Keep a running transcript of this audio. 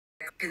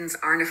Americans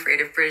aren't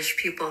afraid of British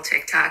people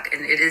TikTok,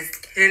 and it is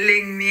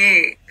killing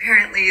me.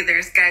 Apparently,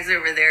 there's guys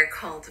over there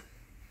called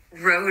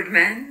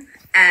roadmen,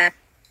 and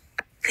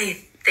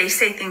they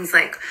say things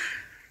like,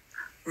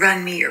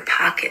 run me your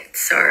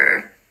pockets,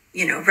 or,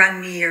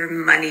 run me your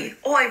money.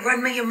 Oi,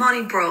 run me your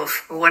money, bro,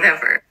 or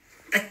whatever.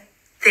 But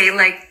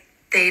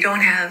they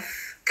don't have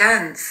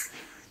guns.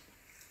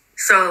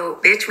 So,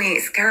 bitch, we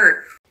ain't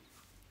scared.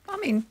 I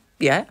mean,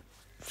 yeah,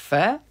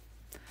 fair.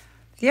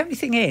 The only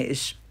thing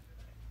is,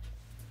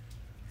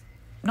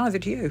 neither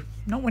do you.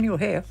 Not when you're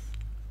here.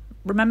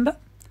 Remember?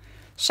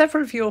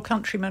 Several of your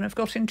countrymen have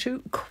got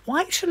into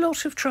quite a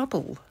lot of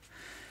trouble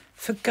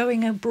for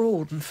going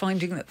abroad and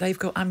finding that they've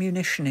got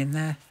ammunition in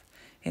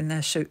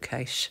their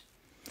suitcase.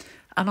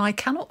 And I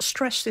cannot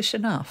stress this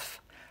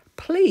enough.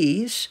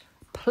 Please,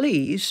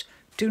 please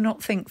do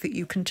not think that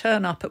you can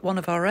turn up at one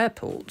of our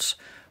airports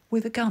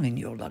with a gun in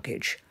your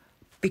luggage,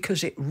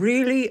 because it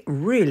really,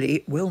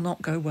 really will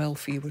not go well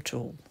for you at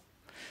all.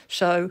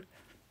 So,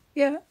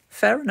 yeah,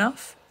 fair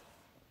enough.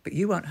 But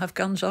you won't have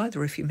guns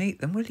either if you meet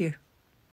them, will you?